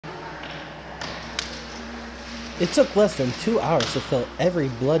It took less than 2 hours to fill every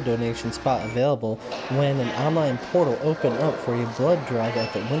blood donation spot available when an online portal opened up for a blood drive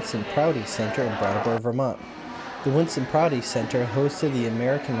at the Winston Prouty Center in Brattleboro, Vermont. The Winston Prouty Center hosted the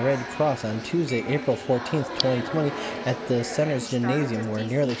American Red Cross on Tuesday, April 14, 2020 at the center's gymnasium, where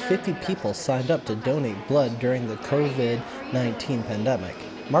nearly 50 people signed up to donate blood during the COVID-19 pandemic.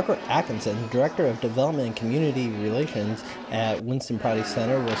 Margaret Atkinson, Director of Development and Community Relations at Winston Prouty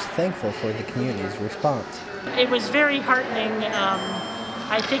Center, was thankful for the community's response. It was very heartening.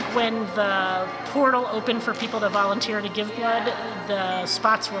 I think when the portal opened for people to volunteer to give blood, the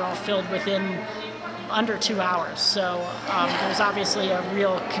spots were all filled within under 2 hours. So there's obviously a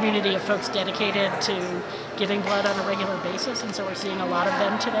real community of folks dedicated to giving blood on a regular basis, and so we're seeing a lot of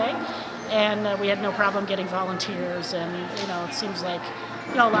them today. And we had no problem getting volunteers, and it seems like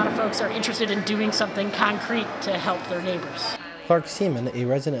a lot of folks are interested in doing something concrete to help their neighbors. Clark Seaman, a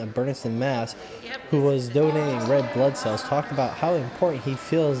resident of Berniston, Mass., who was donating red blood cells, talked about how important he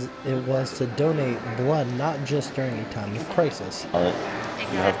feels it was to donate blood not just during a time of crisis.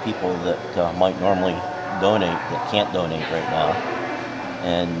 You have people that might normally donate that can't donate right now,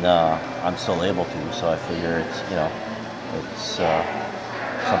 and I'm still able to, so I figure it's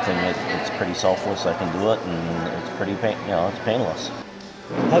something that's pretty selfless. I can do it, and it's pretty it's painless.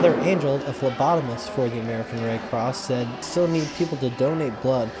 Heather Angel, a phlebotomist for the American Red Cross, said still need people to donate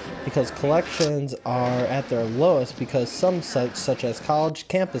blood because collections are at their lowest because some sites, such as college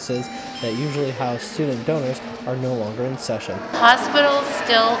campuses that usually house student donors, are no longer in session. Hospitals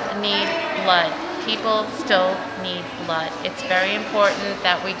still need blood. People still need blood. It's very important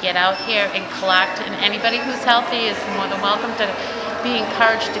that we get out here and collect, and anybody who's healthy is more than welcome to be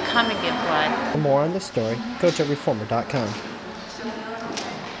encouraged to come and give blood. For more on this story, go to reformer.com.